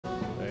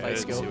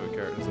play I didn't skill. see what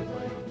characters they're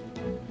playing.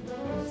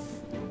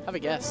 Have a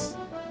guess.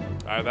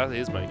 That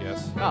is my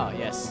guess. Oh,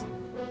 yes.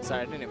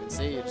 Sorry, I didn't even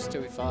see you. Just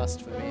too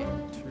fast for me.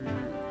 Too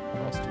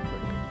fast, too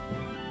quick.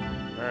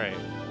 Alright.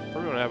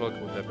 Probably want to have a look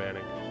at what they're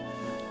banning.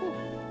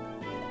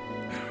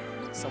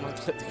 Someone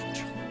clip the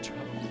controller drop.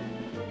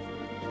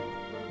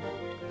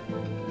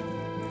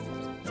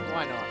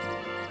 Why not?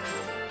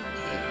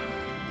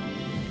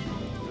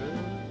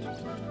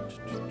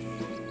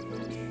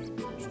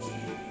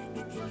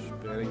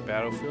 Banning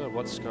Battlefield?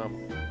 What scum?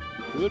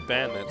 Who would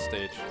ban that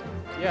stage?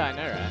 Yeah, I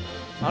know, right?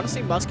 I want to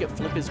see Muscat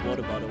flip his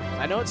water bottle.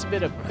 I know it's a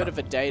bit of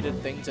a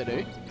dated thing to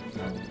do,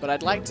 but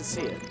I'd like to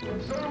see it.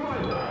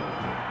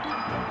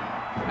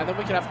 And then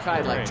we could have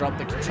Kai like drop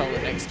the controller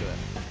next to it.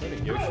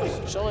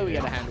 Surely we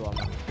get a handle on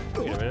that.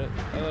 Wait a minute.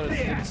 I thought it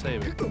didn't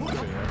save it.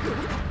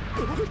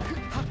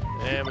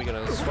 And we're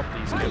gonna swap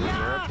these cables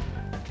around.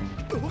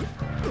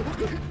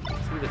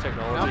 See the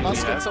technology. Now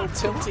Muscat's all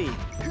tilty. You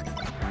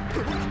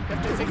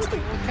have to fix the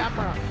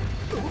camera.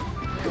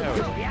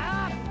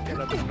 Yeah, get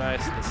up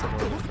nice in the center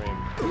of the frame.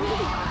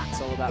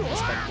 It's all about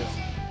perspective.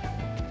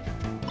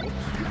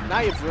 Now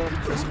you've ruined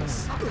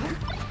Christmas.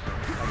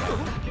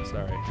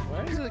 Sorry.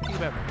 Why is it a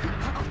keypad?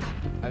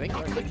 I think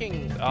you're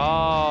clicking...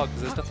 Oh,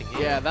 because there's nothing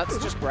here. Yeah, that's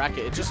just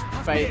bracket. It just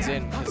fades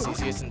in because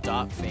he's using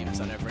dark themes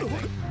on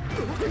everything.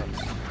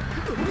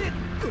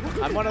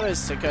 I'm one of those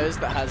sickos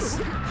that has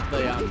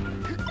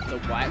the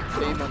white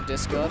theme on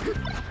Discord.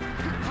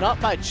 Not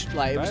by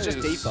like, it was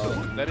just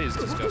default. That is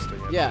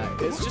disgusting. Yeah,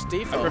 it's just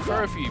default. I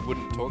prefer if you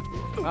wouldn't talk to me.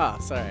 Ah,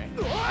 sorry.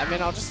 I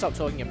mean, I'll just stop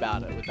talking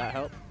about it. Would that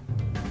help?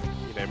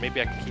 You know, maybe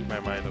I can keep my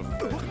mind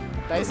off of it.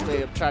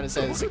 Basically, I'm trying to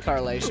say there's a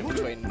correlation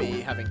between me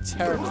having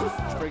terrible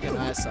friggin'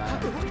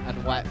 eyesight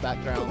and white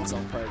backgrounds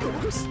on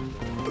programs.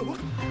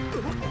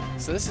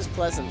 So this is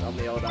pleasant on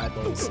the old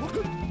eyeballs.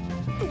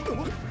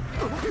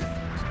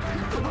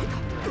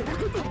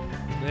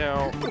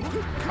 Now,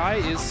 Kai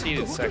is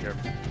seeded second.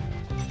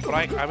 But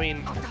I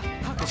mean,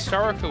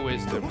 historical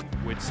wisdom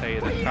would say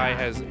that Kai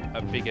has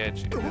a big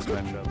edge in this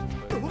matchup.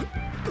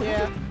 But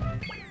Yeah.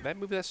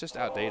 maybe that's just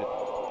outdated.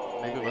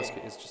 Maybe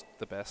Muscat is just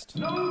the best.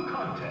 No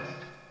contest.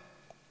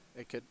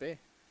 It could be.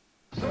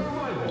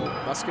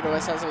 Muscat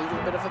always has a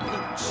little bit of a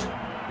pinch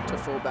to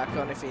fall back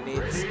on if he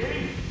needs.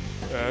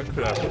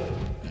 Could happen.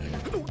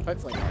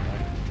 Hopefully not,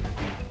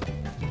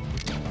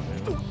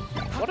 though.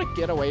 What a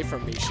get away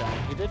from me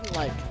shine. He didn't,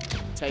 like,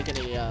 take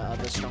any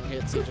other strong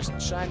hits. He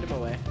just shined him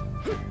away.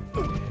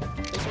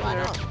 Just why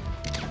not?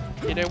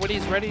 You know, when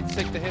he's ready to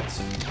take the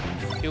hits,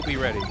 he'll be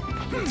ready.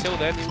 Until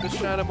then, he'll just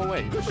shine him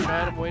away. Just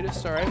shine him away.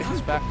 Just, alright,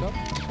 he's back up.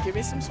 Give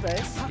me some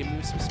space. Give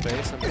me some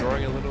space. I'm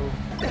drawing a little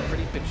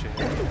pretty picture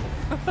here.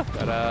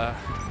 But,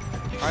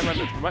 I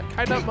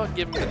might not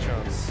give him the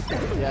chance.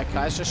 Yeah,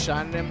 Kai's just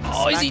shining him,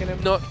 Oh, is he smacking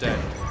him. not dead?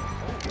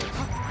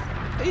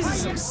 These are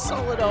some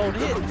solid old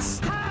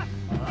hits.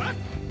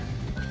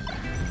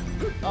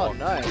 Oh,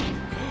 no.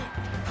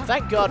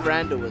 Thank God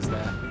Randall was there.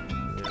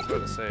 Yeah, I was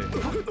about to say.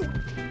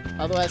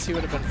 Otherwise, he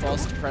would have been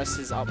forced to press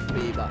his up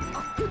B button.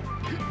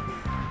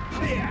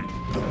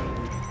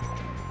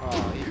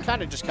 Oh, you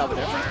kind of just covered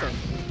everything.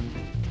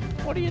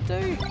 What do you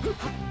do?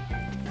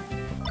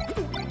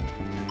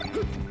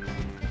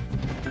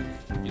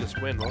 You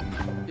just win, huh?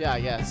 Yeah,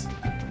 I guess.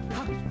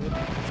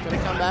 He's going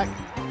to come back.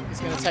 He's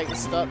going to take the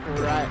stock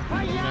right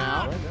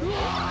now.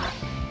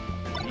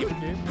 Even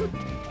game.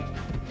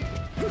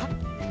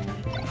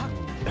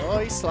 Oh,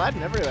 he's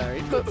sliding everywhere.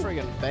 He put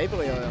friggin' baby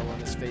oil on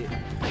his feet.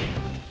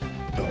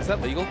 Is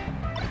that legal?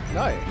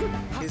 No,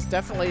 he's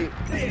definitely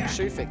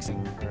shoe fixing.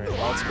 Alright,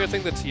 well, it's a good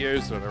thing the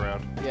TO's not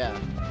around. Yeah,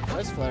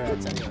 where's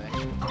flare-outs anyway?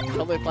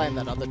 Probably playing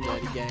that other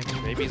dirty game.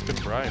 Maybe he's been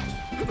bribed.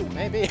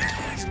 Maybe.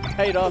 He's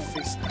paid off.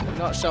 He's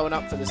not showing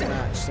up for this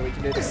match, so we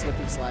can do the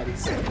slippy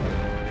slideys.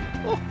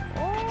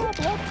 Oh,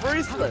 block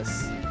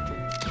ruthless.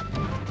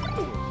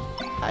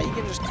 You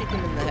can just kick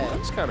him in the head.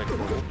 That's kind of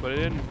cool, but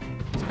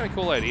it's kind of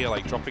cool idea,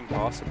 like dropping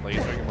past and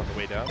lasering him on the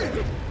way down.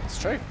 It's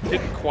true.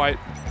 Didn't quite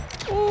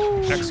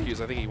execute,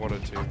 I think he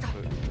wanted to,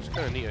 but it's kind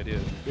of a neat idea.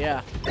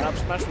 Yeah, the up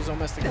smash was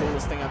almost the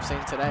coolest thing I've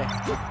seen today.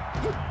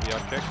 The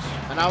up kicks.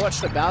 And I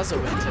watched the Bowser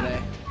win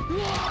today.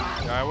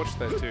 Yeah, I watched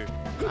that too.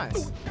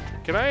 Nice.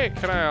 Can I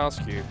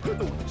ask you?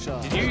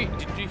 Sure. Did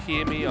you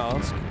hear me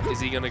ask? Is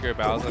he gonna go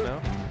Bowser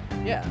now?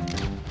 Yeah.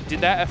 Did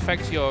that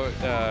affect your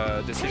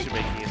decision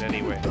making in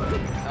any way?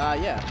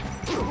 Yeah.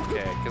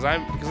 Okay,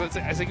 because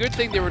it's a good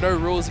thing there were no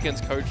rules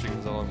against coaching,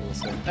 is all I'm gonna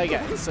say.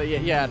 Okay, so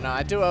yeah, no,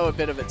 I do owe a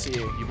bit of it to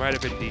you. You might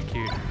have been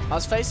DQ'd. I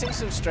was facing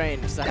some strain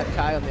because I had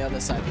Kai on the other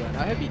side going,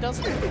 I hope he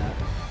doesn't do that.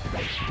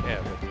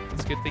 Yeah, but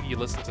it's a good thing you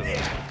listened to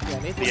Yeah, I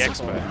need the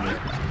expert.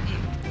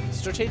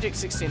 Strategic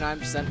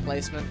 69%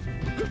 placement.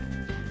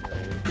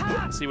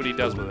 Let's see what he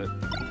does with it.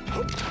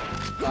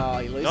 Oh,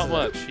 he loses Not it.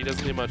 much. He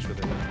doesn't do much with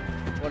it.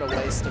 What a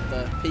waste of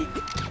the peak.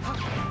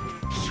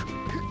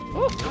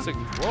 That's a,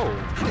 whoa.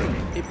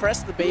 He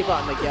pressed the B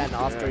button again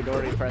after he'd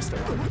already pressed it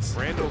once.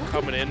 Randall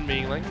coming in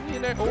being like, you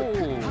know,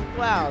 oh.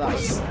 Wow, that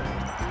was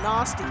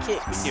nasty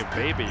kicks. Speaking of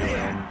baby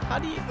oil. How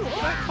do you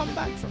don't come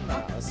back from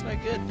that? That's no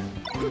good.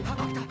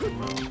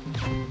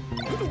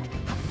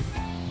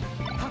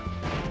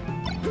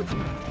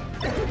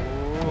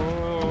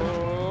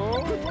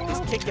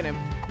 taking him.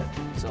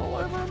 He's all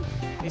over him.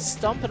 He's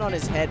stomping on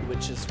his head,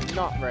 which is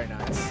not very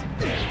nice.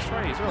 Yeah, he's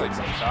trying. He's really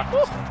some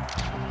shockers.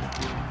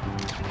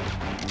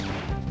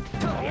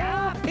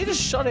 He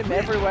just shot him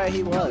everywhere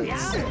he was.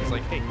 It's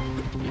like, hey,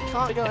 You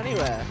can't go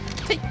anywhere.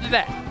 take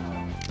that.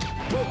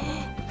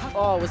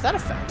 Oh, was that a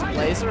phantom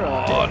laser?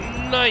 Or Oh,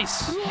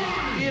 nice.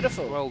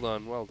 beautiful. Well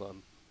done. Well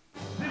done.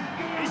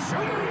 Yeah,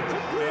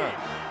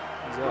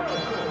 he's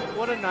up.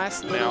 What a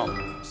nice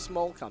little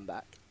small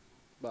comeback.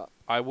 But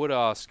I would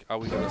ask, are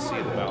we going to see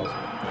the Bowser?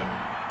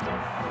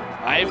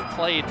 I've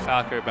played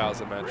Falco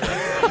Bowser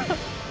matchup.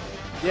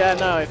 yeah,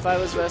 no, if I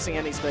was versing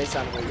any space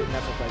animal, you'd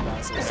never play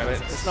Bowser. So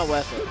it's not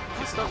worth it.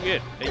 It's not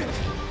good.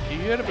 Have you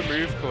heard of a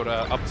move called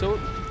up tilt?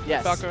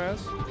 Yes. Falco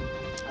has?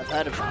 I've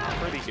heard of that.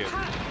 Pretty good.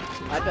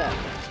 I bet.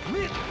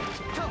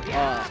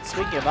 Oh,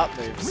 speaking of up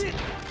moves,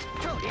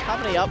 how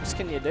many ups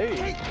can you do?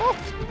 Oh,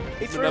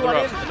 he threw Another one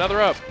up. in.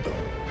 Another up.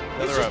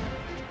 Another up.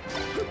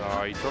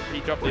 Oh, he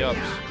dropped the ups.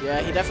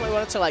 Yeah, he definitely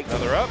wanted to like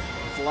Another up.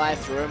 fly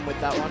through him with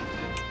that one.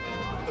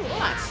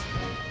 Nice.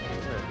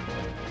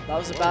 That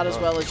was about as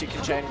well as you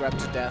can chain grab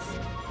to death.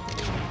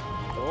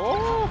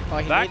 Oh,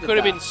 he that needed could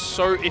have that. been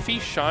so. If he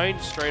shined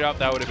straight up,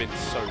 that would have been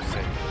so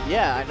sick.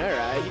 Yeah, I know,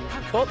 right? He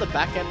caught the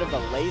back end of a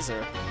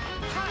laser.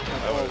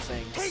 Of all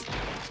things.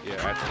 Yeah,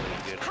 actually,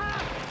 he did.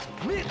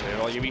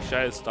 Yeah, like if he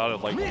shined,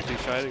 started like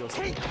multi-shining or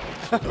something.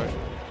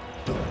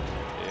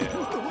 Yeah.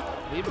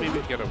 Maybe we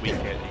get a weak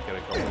hit. He could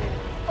have gone.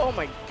 Oh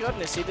my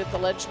goodness, he did the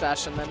ledge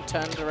dash and then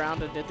turned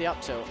around and did the up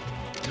tilt.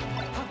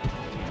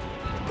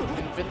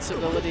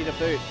 Invincibility to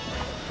boot.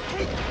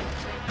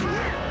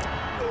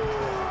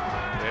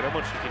 Yeah, not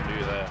much you can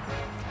do there.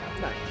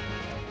 No.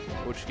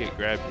 Once you get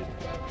grabbed,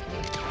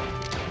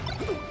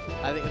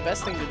 I think the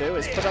best thing to do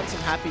is put on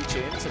some happy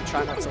tunes and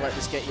try not to let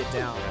this get you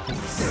down.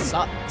 This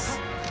sucks.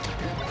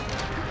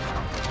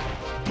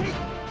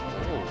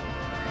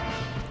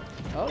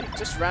 Oh, he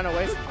just ran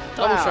away from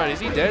double shot. Is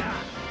he dead?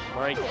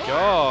 My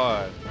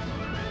God.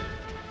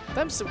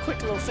 Them some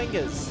quick little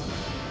fingers.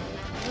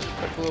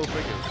 Quick little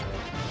fingers.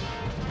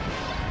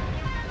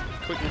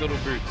 Quick little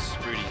booties.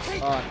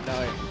 Oh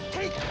no.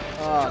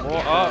 Oh,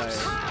 more no.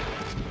 ups.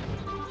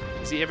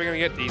 Is he ever going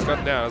to get... He's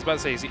gone down. I was about to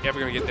say, is he ever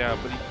going to get down?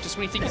 But just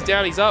when you think he's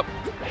down, he's up.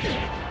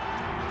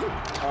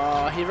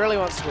 Oh, he really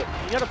wants to put...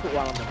 You gotta put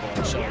one on the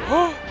board, sure.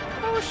 Oh,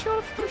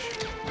 shot push.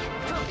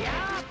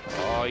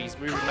 Oh, he's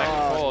moving back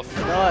and forth.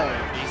 No.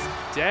 He's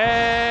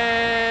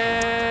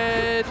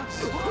dead.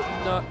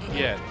 Not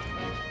yet.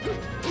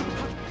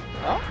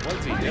 Oh? What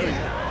is he doing?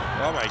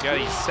 Oh my God,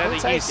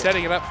 he's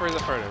setting it up for his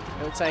opponent.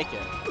 He'll take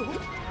it.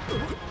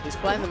 He's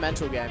playing the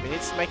mental game. He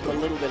needs to make him a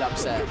little bit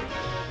upset.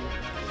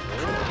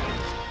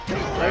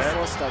 No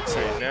force dogs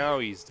here. Now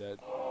he's dead.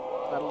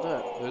 That'll do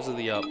it. Those are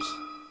the ups.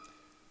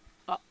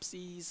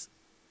 Upsies.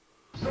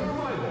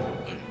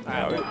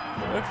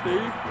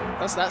 FD.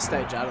 That's that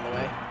stage out of the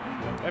way.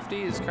 FD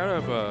is kind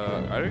of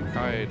I don't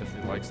Kai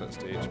definitely likes that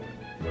stage.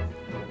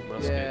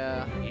 Muscat,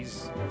 Yeah.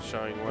 he's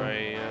shying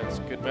away. It's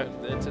a good match.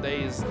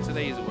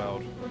 Today's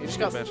world. He just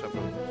Good got matchup.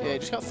 Yeah, he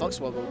just got fox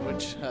wobbled,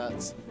 which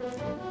hurts.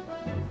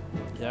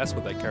 Yeah, that's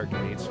what that character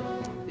needs.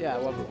 Yeah,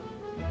 wobble.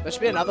 There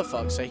should be another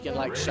fox so he can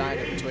like shine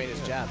in between his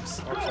jabs.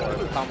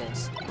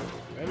 Pummels.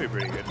 That'd be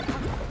pretty good.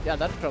 Yeah,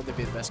 that'd probably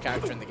be the best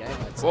character in the game,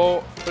 I'd say.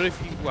 Well, but if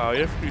you you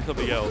have to do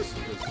something else.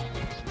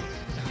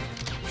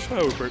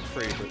 So break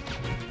free, but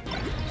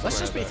Let's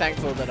just be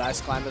thankful that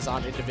ice climbers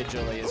aren't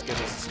individually as good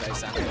as a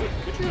space animal.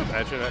 could you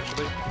imagine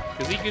actually?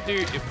 Because he could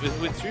do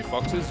with two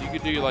foxes, you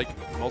could do like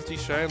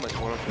multi-shine, like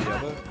one after the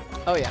other.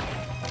 Oh yeah.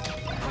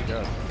 Oh my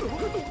God.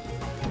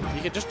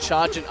 You could just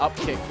charge an up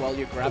kick while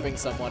you're grabbing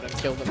someone and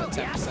kill them at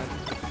 10%.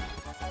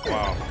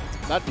 Wow.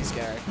 That'd be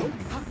scary. Maybe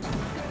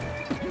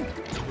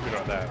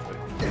not that, but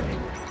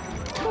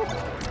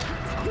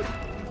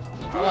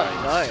Oh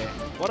no.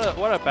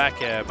 what a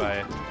back air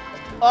by.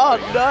 Oh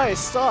no,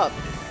 stop.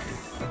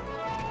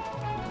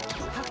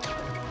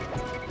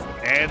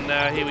 And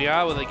here we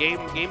are with a game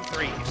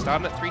 3,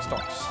 starting at 3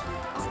 stocks.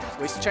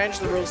 We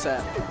changed the rule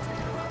set.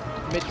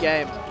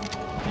 Mid-game.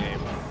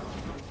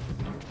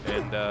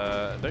 And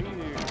don't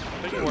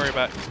you worry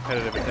about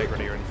competitive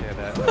integrity or anything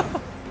like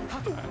that.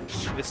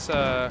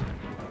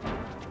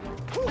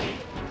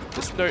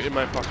 This note in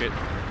my pocket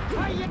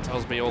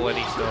tells me all I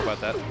need to know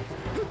about that.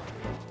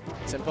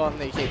 It's important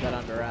that you keep that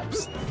under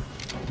wraps.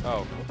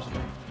 Oh,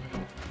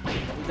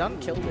 He done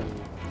killed him.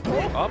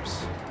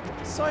 ups.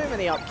 So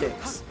many up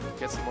kicks.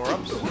 Get some more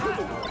ups.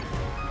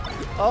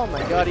 Oh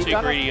my god, he Too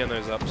done greedy on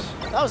those ups.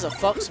 That was a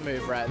fox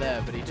move right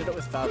there, but he did it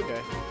with Falco. Oh,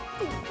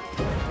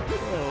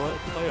 what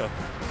player?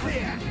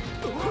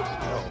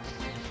 Oh,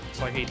 it's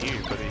like he knew,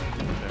 but he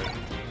didn't know.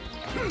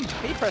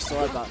 He pressed a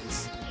lot of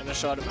buttons in a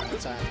short amount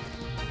of time.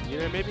 You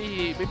know, maybe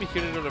he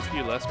could have done a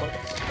few less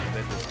buttons and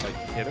then just like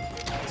hit him.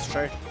 It's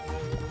true.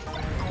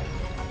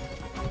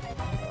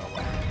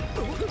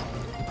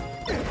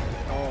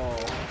 Oh.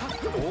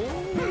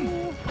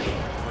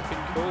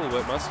 Looking cool,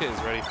 but Muscat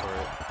is ready for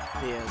it.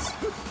 He is.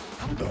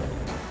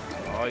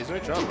 Oh, he's no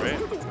jump, right?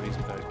 He's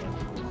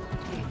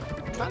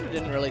Kinda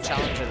didn't really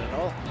challenge it at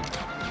all.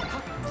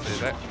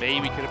 So that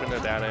maybe could have been a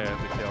down air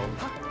to kill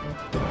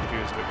if he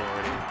was a bit more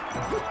ready.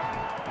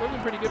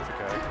 Looking pretty good for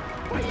Kai.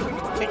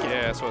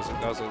 Yeah, that was still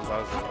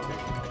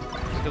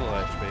an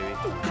edge, baby.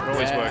 It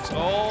always works.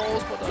 Oh,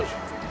 spot dodge.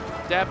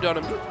 Dabbed on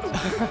him.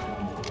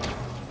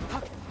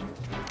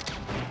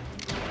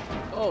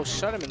 Oh,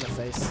 shot him in the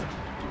face.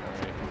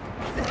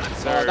 Right.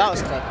 So, Oh, that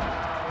was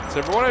clever.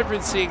 So from what I've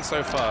been seeing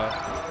so far,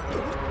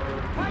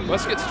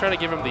 Muscat's trying to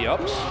give him the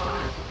ups,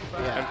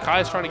 and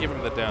Kai's trying to give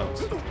him the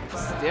downs.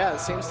 Yeah, it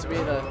seems to be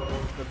the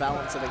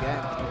balance of the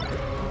game.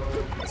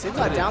 It seems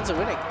like downs are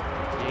winning.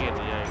 Yin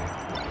and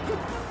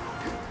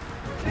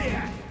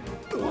yang.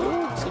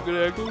 Ooh, some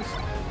good angles.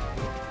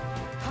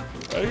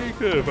 I think he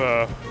could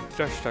have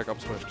dash attack up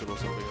smashed him or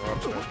something, or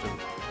up smashed him.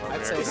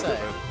 I'd say so.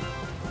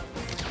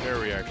 Their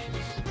reactions.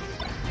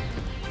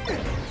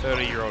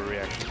 30-year-old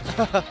reactions.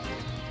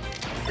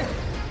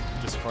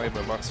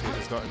 Disclaimer, Muscat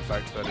is not in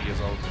fact 30 years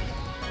old.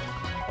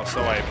 Or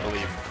so I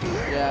believe.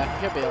 Yeah,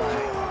 he'll be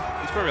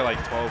like... He's probably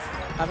like 12. I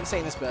haven't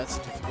seen his birth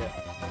certificate.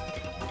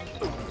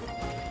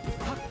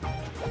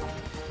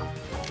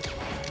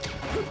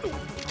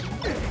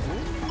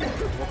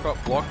 Walk up,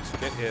 blocked,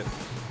 get hit.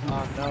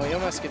 Oh no, he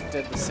almost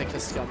did the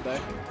sickest combo.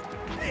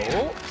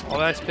 Oh,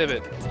 nice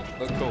pivot.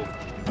 Look cool.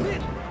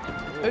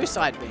 Who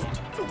side beat?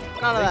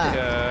 None of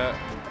that.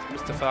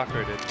 Mr.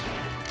 Falco did.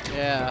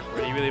 Yeah.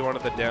 When he really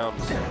wanted the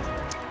downs.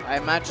 I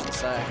imagine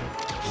so.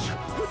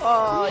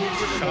 Oh, he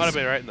did it. Shot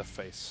him right in the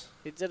face.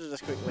 He did it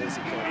as quickly as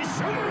he could.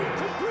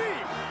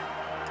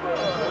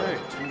 Alright,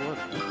 2-1.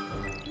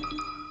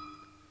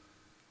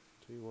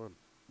 2-1.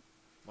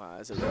 Wow,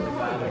 is it really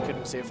bad? I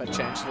couldn't see if I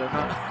changed it or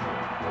not.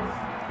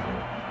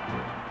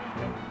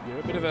 Yeah,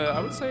 a bit of a, I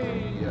would say,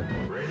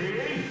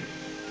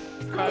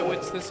 if Kai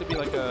wins this, would be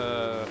like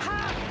a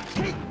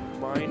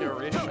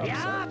minor-ish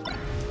upset.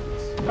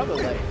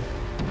 Probably.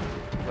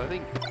 I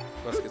think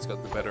Muscat's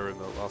got the better in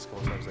the last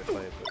couple times they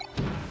played.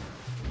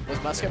 But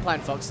Was Muscat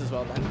playing Fox as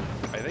well then?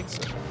 I think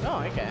so.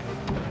 Oh, okay.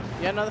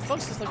 Yeah, no, the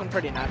Fox is looking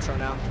pretty natural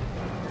now.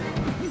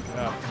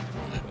 Yeah.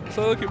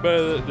 So looking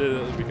better than it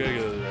did at the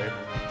beginning of the day.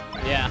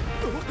 Yeah.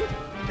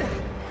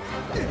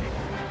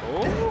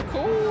 Oh,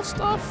 cool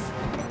stuff.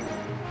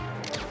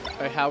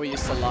 Oh, how we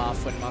used to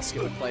laugh when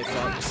Muscat would play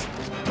Fox.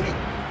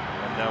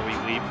 And now we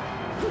leap.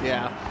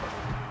 Yeah.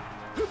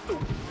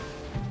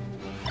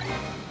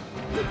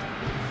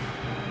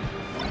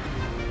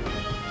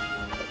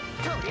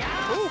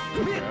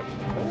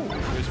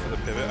 Goes for the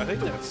pivot. I think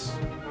that's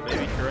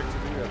maybe correct to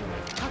do that.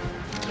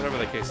 Whatever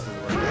the case is.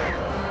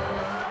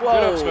 Whoa!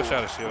 Good up smash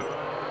out of shield.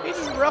 He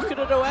just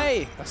rocketed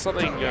away. That's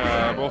something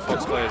more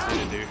Fox players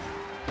need to do.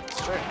 It's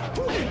true.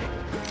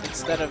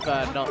 Instead of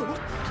not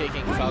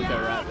kicking Falco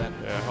right then.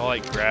 Yeah, I'll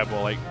like grab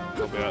or like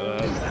something like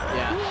that.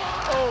 Yeah.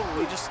 Oh,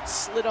 he just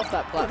slid off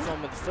that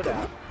platform with the foot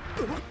out.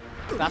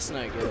 That's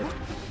no good.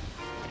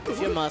 If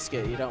you're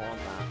Muscat, you don't want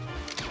that.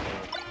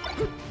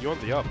 You want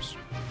the ups.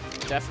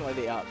 Definitely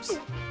the ups.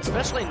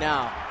 Especially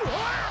now.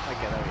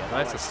 Okay, there we go.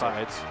 Nice the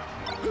sides.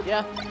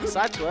 Yeah,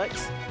 sides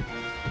works.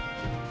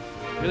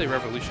 Really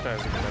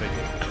revolutionizing the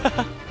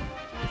metagame.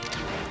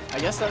 I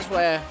guess that's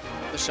where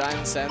the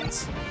shine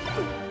sends.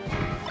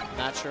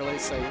 Naturally,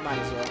 so you might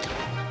as well.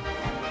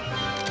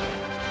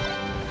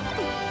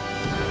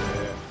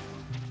 Yeah.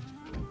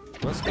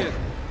 Muscat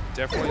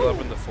definitely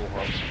loving the full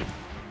hop.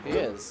 He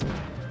is.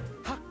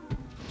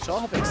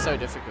 Short hopping's so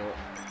difficult.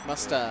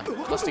 Must have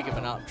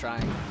given up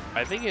trying.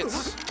 I think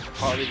it's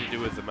partly to do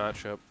with the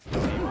matchup,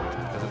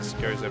 because it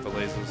goes over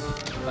lasers.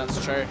 That's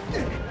true.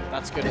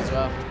 That's good as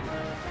well.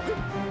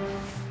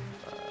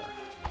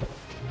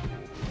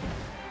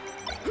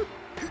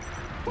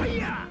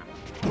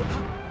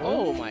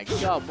 Oh my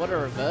god, what a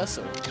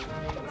reversal.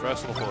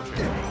 Reversal fortune.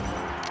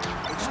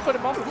 We just put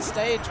him off the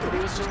stage, but he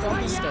was just on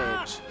the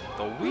stage.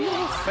 The wheel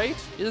of fate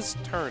is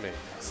turning.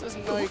 This is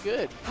no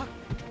good.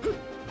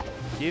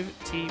 Give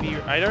TV.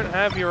 I don't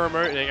have your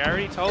remote. I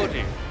already told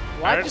you.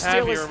 Why I did don't you have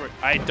steal your his... remote.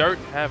 I don't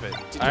have it.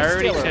 Did you I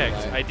already steal it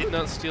checked. away? I did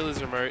not steal his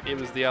remote. It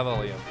was the other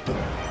Liam.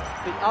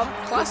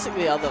 Classic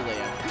the other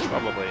Liam.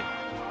 Probably.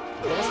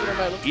 What was the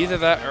remote look Either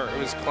that or it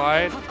was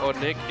Clyde or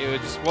Nick.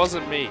 It just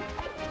wasn't me.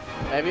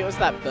 like? Maybe it was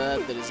that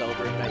bird that his old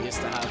roommate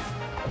used to have.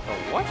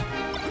 Oh, what?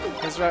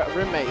 His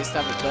roommate used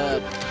to have a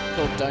bird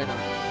called Donut.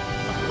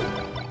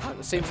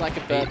 It seems like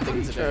a bird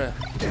thing to do.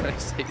 Can I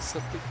say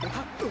something?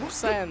 I'm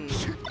saying...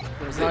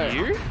 Was that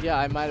you? Yeah,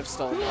 I might have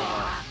stolen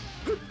that.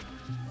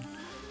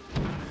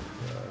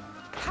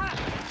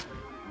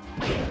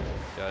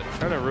 God,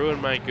 trying to ruin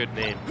my good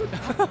name.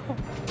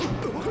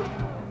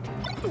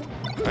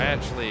 I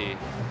actually...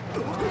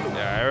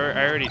 Yeah,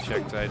 I already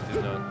checked. I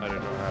don't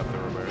have the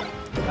remote.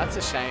 That's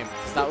a shame,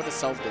 because that would have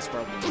solved this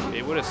problem.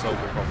 It would have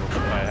solved the problem if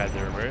I had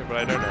the remote, but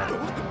I don't have it.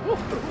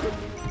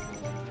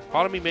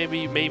 Part of me maybe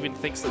even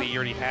thinks that he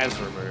already has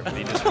the remote, but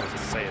he just wants to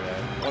say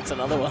that. What's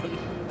another one?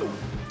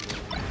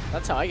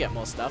 That's how I get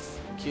more stuff.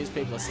 Accuse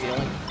people of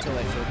stealing until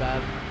they feel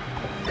bad.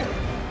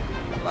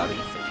 Bloody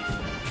thief.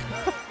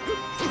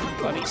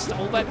 Bloody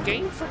stole that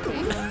game from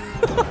me.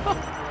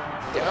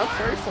 Down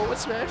throw forward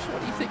smash.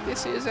 What do you think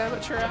this is,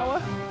 amateur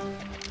hour?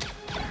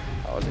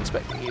 I was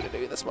expecting you to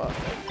do the smart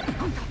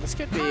thing. This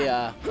could be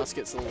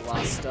Muscat's little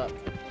last stop.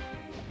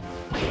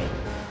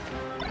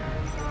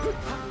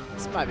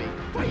 This might be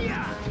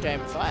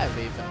game 5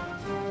 even.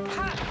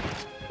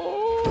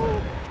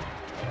 Oh!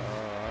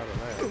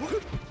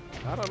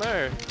 I don't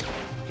know.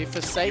 He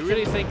forsaken. You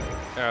really think?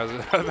 I was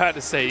about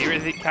to say. You really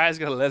think Kai's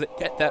gonna let it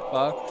get that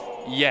far?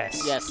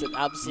 Yes. Yes, it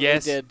absolutely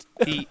did.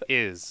 He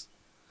is.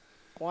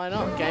 Why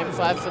not? Game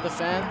 5 for the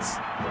fans.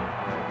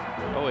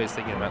 Always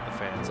thinking about the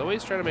fans.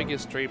 Always trying to make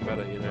his stream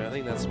better. You know. I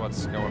think that's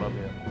what's going on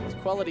here. It's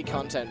quality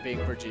content being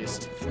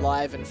produced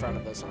live in front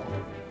of us all.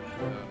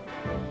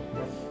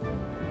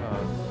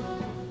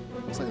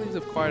 Looks like things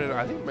have quieted.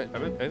 I think a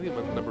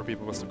number of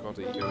people must have gone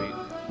to Ego Eat.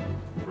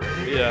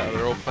 Yeah,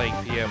 they're all playing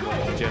PM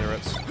like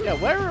degenerates. Yeah,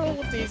 where are all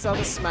of these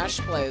other Smash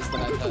players that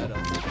I've heard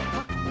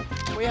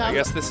of? We have. I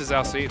guess this is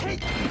our seat.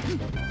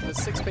 There's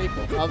 6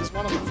 people. Oh, there's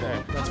one on the floor.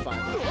 Okay. That's fine.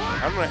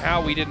 I don't know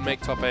how we didn't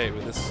make top 8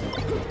 with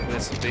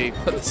this deep.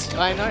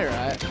 I know,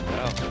 right?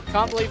 Well.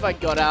 Can't believe I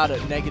got out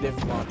at -1.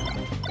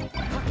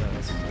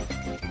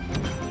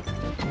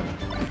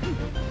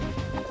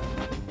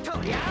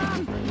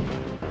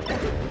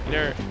 You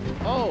know,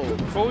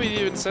 before we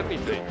even said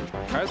anything,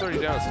 Kai's already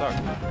down in stock.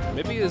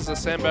 Maybe his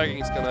sandbagging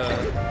is gonna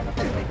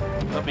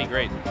not be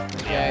great.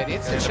 Yeah, he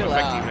needs to chill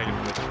out.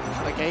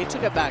 Okay, he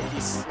took it back. He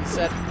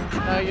said,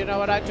 no, you know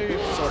what, I do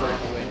sort of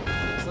want to win.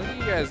 It's like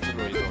you guys didn't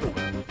really talk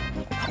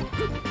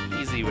about.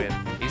 Easy win.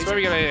 He's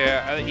probably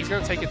gonna he's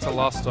gonna take it to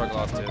last stock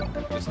last turn,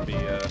 just to be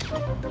a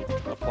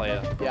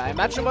player. Yeah, I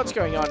imagine what's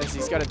going on is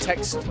he's got a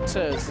text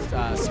to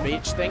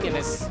speech thing in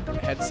his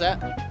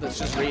headset that's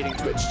just reading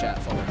Twitch chat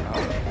for him.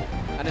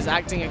 And is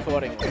acting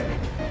accordingly.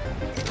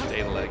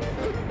 Data leg.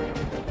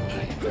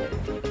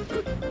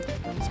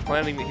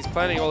 He's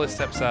planning all his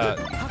steps out,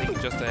 thinking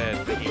just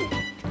ahead, thinking,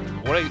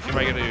 what am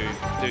I going to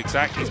do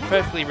exactly? He's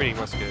perfectly reading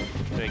Muscat,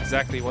 knowing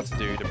exactly what to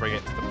do to bring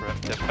it to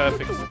the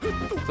perfect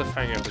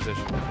cliffhanger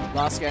position.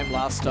 Last game,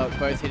 last stock,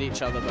 both hit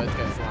each other, both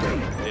go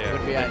flying. Yeah,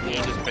 would be ideal.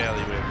 He just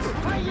barely wins.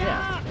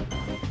 Yeah.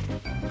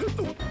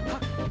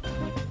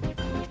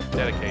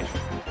 Dedication.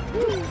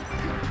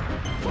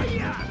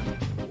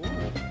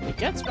 He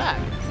gets back.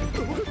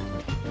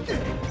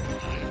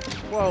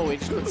 Whoa, he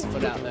just puts the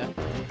foot out there.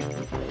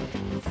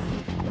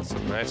 That's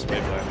some nice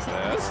mid-lands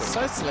there. That's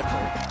So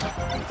slippery.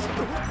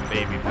 some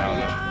baby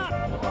powder.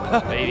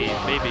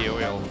 baby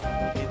oil.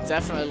 He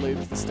definitely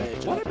lubed the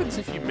stage. What happens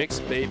if you mix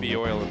baby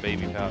oil and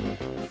baby powder?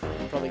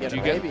 Probably get a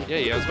Get, baby.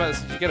 yeah, I was about to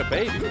say, did you get a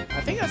baby?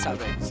 I think that's how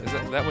babies. Is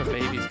that what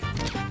babies?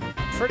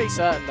 Pretty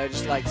certain they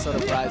just like sort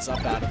of rise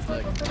up out of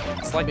the.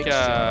 It's like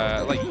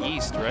mixture. like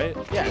yeast, right?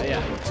 Yeah,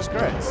 it just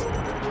grows.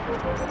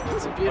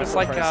 It's a beautiful It's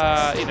like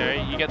process. you know,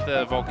 you get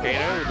the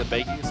volcano with the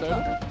baking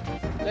soda.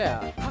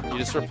 Yeah. You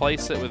just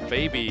replace it with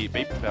baby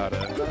powder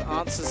That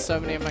answers so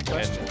many of my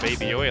questions. and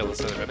baby oil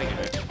instead of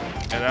vinegar,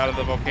 and out of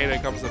the volcano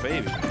comes the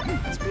baby.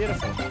 It's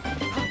beautiful.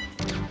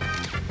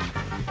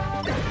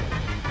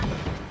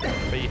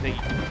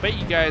 Bet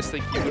you guys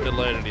think you wouldn't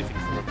learn anything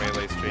from a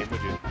Melee stream,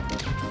 would you?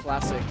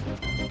 Classic.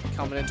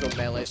 Coming into a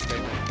Melee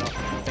stream and not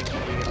thinking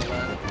you're gonna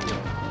learn.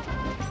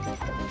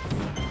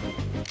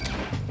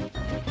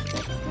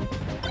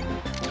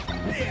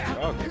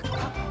 Oh.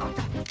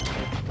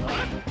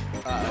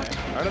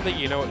 I don't think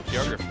you know what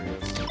geography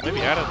is.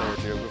 Maybe I don't know what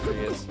geography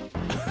is.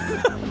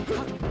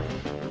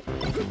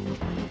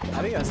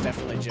 I think that's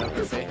definitely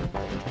geography.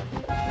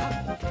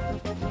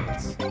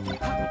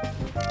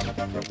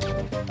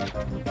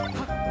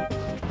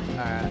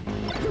 Alright.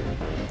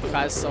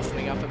 Kai's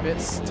softening up a bit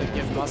to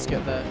give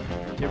Muscat the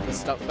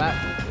stock back.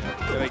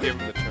 Gonna give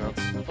him the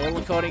chance. All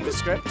according to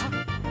script.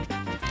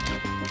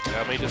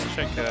 Let me just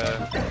check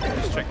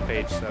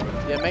page 7.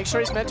 Yeah, make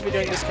sure he's meant to be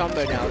doing this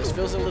combo now. This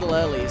feels a little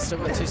early. He's still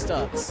got 2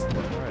 starts.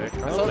 Alright,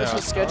 I thought this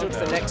was scheduled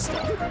for next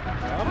start.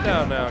 Calm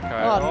down now,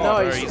 Kai. Oh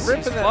no, he's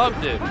ripping he's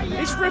flubbed it.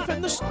 He's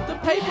ripping the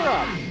paper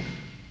up.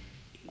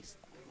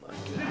 My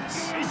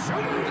goodness.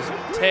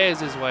 Just tears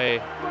his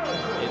way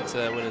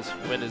into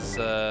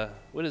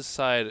win his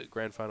side at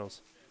grand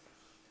finals.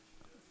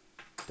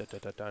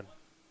 Dun.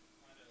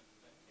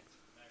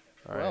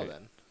 All right. Well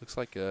then. Looks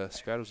like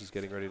Stratos is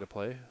getting ready to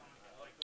play.